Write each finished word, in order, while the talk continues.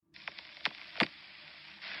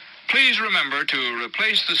Please remember to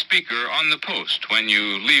replace the speaker on the post when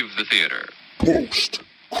you leave the theater. Post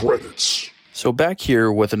credits. So back here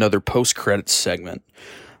with another post credits segment.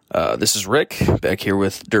 This is Rick, back here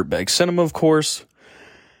with Dirtbag Cinema, of course.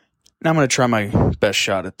 Now I'm going to try my best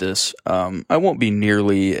shot at this. I won't be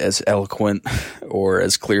nearly as eloquent or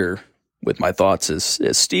as clear with my thoughts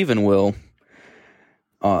as Steven will.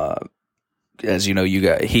 As you know,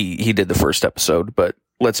 he did the first episode, but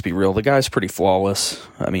let's be real, the guy's pretty flawless.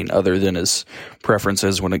 I mean, other than his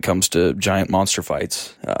preferences when it comes to giant monster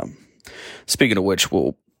fights. Speaking of which,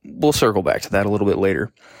 we'll circle back to that a little bit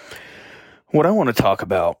later. What I want to talk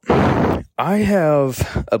about, I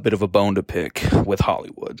have a bit of a bone to pick with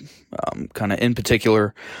Hollywood. Kind of in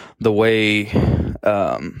particular, the way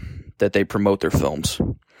that they promote their films.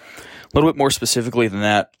 A little bit more specifically than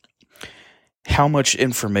that, how much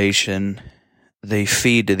information they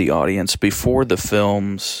feed to the audience before the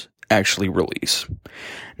films actually release.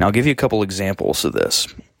 Now, I'll give you a couple examples of this.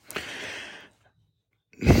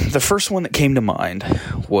 The first one that came to mind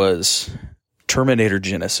was Terminator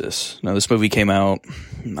Genesis. Now, this movie came out,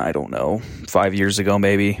 I don't know, 5 years ago,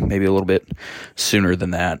 maybe a little bit sooner than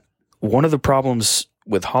that. One of the problems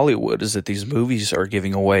with Hollywood is that these movies are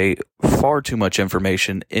giving away far too much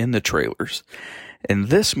information in the trailers. In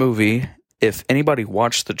this movie, if anybody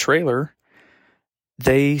watched the trailer,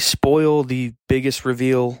 they spoil the biggest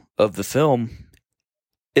reveal of the film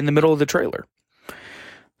in the middle of the trailer.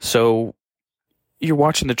 So you're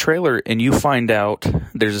watching the trailer and you find out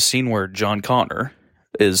there's a scene where John Connor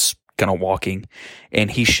is kind of walking and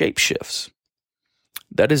he shapeshifts.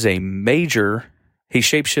 That is a major, he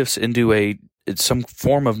shapeshifts into it's some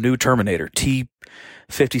form of new Terminator,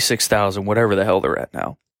 T-56,000, whatever the hell they're at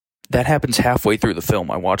now. That happens halfway through the film.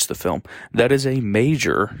 I watched the film. That is a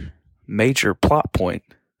major plot point,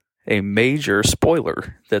 a major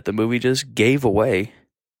spoiler that the movie just gave away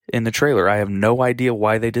in the trailer. I have no idea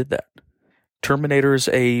why they did that. Terminator is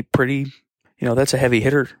a pretty, that's a heavy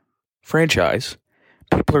hitter franchise.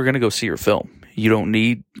 People are going to go see your film.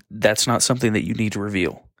 That's not something that you need to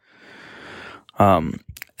reveal. I'll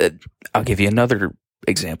give you another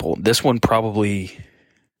example. This one probably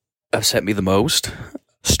upset me the most.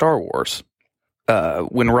 Star Wars.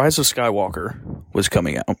 When Rise of Skywalker was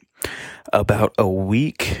coming out, about a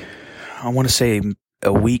week, I want to say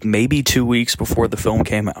a week, maybe 2 weeks before the film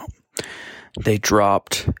came out, they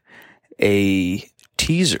dropped a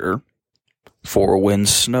teaser for when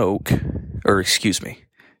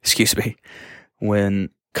when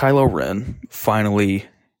Kylo Ren finally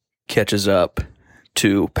catches up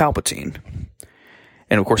to Palpatine.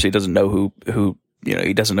 And of course he doesn't know who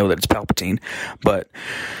he doesn't know that it's Palpatine, but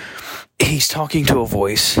he's talking to a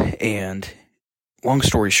voice, and long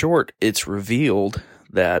story short, it's revealed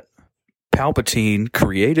that Palpatine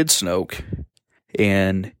created Snoke,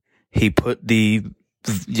 and he put the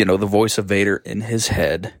voice of Vader in his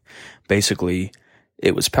head. Basically,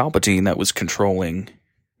 it was Palpatine that was controlling,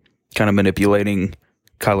 kind of manipulating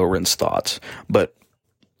Kylo Ren's thoughts. But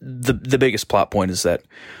the biggest plot point is that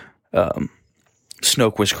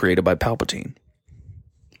Snoke was created by Palpatine.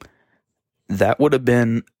 That would have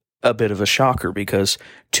been a bit of a shocker, because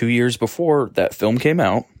 2 years before that film came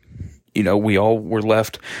out, we all were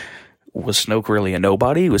left, was Snoke really a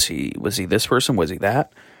nobody? Was he this person? Was he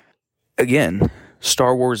that? Again,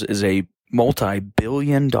 Star Wars is a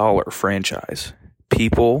multi-billion-dollar franchise.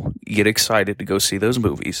 People get excited to go see those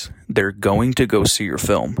movies. They're going to go see your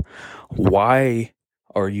film. Why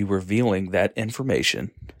are you revealing that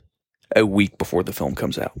information a week before the film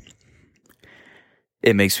comes out?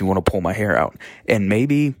 It makes me want to pull my hair out. And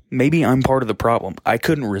maybe I'm part of the problem. I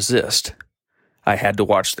couldn't resist. I had to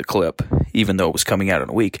watch the clip, even though it was coming out in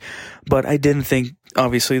a week. But I didn't think,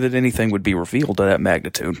 obviously, that anything would be revealed to that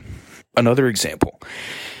magnitude. Another example.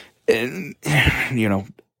 And,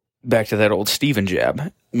 back to that old Steven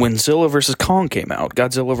jab. When Godzilla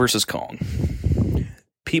vs. Kong,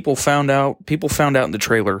 people found out in the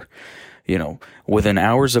trailer, within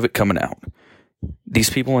hours of it coming out. These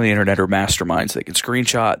people on the internet are masterminds. They can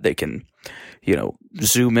screenshot, they can,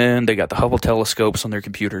 zoom in, they got the Hubble telescopes on their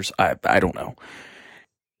computers. I don't know.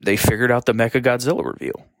 They figured out the Mechagodzilla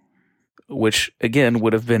reveal, which again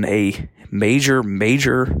would have been a major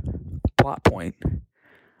plot point,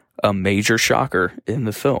 a major shocker in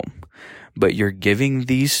the film. But you're giving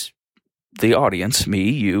the audience, me,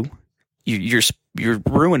 you're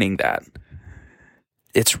ruining that.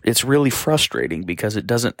 It's really frustrating because it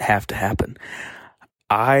doesn't have to happen.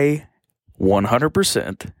 I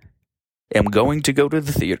 100% am going to go to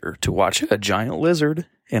the theater to watch a giant lizard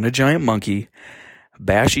and a giant monkey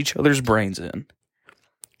bash each other's brains in.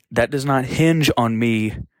 That does not hinge on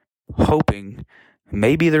me hoping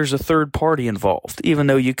maybe there's a third party involved, even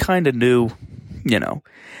though you kind of knew,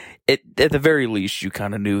 at the very least, you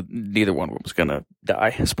kind of knew neither one was going to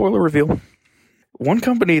die. Spoiler reveal. One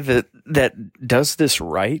company that does this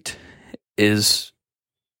right is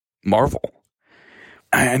Marvel.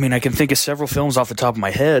 I mean, I can think of several films off the top of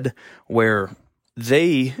my head where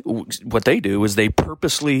what they do is they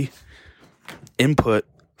purposely input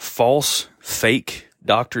false, fake,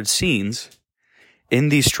 doctored scenes in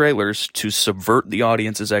these trailers to subvert the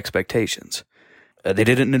audience's expectations. They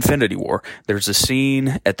did it in Infinity War. There's a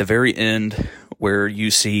scene at the very end where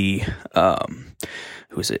you see,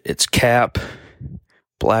 who is it? It's Cap,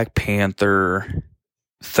 Black Panther,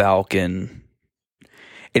 Falcon.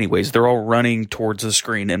 Anyways, they're all running towards the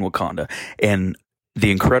screen in Wakanda, and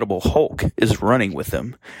the Incredible Hulk is running with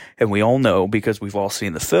them. And we all know, because we've all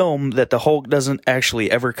seen the film, that the Hulk doesn't actually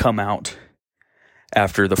ever come out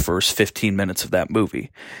after the first 15 minutes of that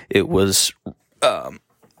movie. It was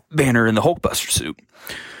Banner in the Hulkbuster suit.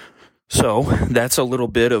 So that's a little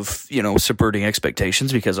bit of, subverting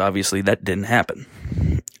expectations, because obviously that didn't happen.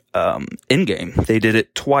 Endgame, they did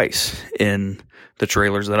it twice in the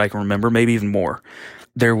trailers that I can remember, maybe even more.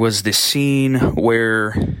 There was this scene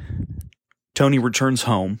where Tony returns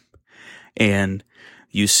home, and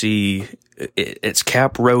you see it's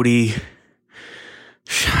Cap, Rhodey,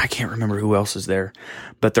 I can't remember who else is there,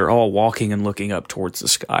 but they're all walking and looking up towards the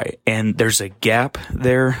sky, and there's a gap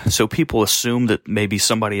there, so people assume that maybe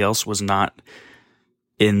somebody else was not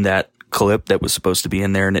in that clip that was supposed to be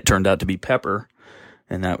in there, and it turned out to be Pepper,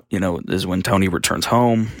 and that, is when Tony returns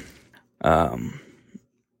home.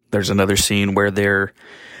 There's another scene where they're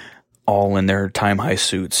all in their time heist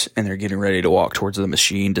suits, and they're getting ready to walk towards the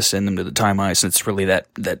machine to send them to the time heist. And it's really that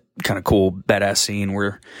kind of cool, badass scene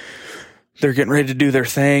where they're getting ready to do their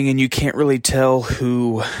thing, and you can't really tell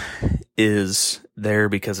who is there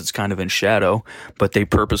because it's kind of in shadow, but they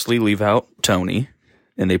purposely leave out Tony,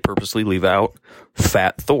 and they purposely leave out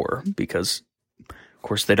Fat Thor, because, of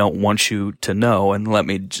course, they don't want you to know. And let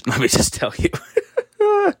me just tell you.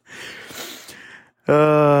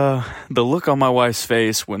 The look on my wife's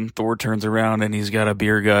face when Thor turns around and he's got a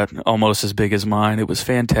beer gut almost as big as mine, it was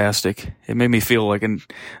fantastic. It made me feel like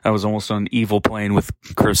I was almost on an evil plane with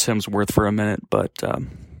Chris Hemsworth for a minute, but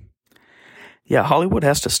yeah, Hollywood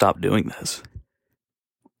has to stop doing this.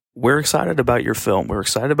 We're excited about your film. We're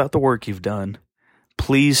excited about the work you've done.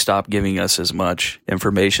 Please stop giving us as much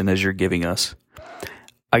information as you're giving us.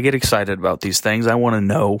 I get excited about these things. I want to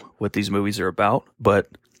know what these movies are about, but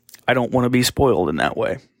I don't want to be spoiled in that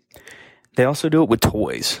way. They also do it with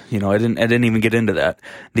toys. I didn't even get into that.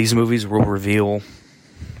 These movies will reveal,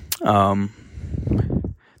 they'll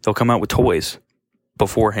come out with toys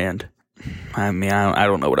beforehand. I mean, I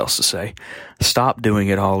don't know what else to say. Stop doing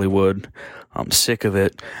it, Hollywood. I'm sick of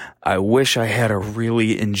it. I wish I had a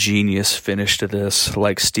really ingenious finish to this,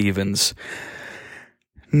 like Steven's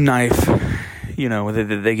knife.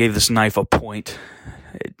 They gave this knife a point.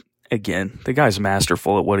 Again, the guy's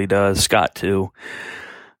masterful at what he does. Scott too.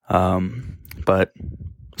 But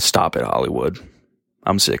stop it, Hollywood.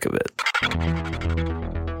 I'm sick of it.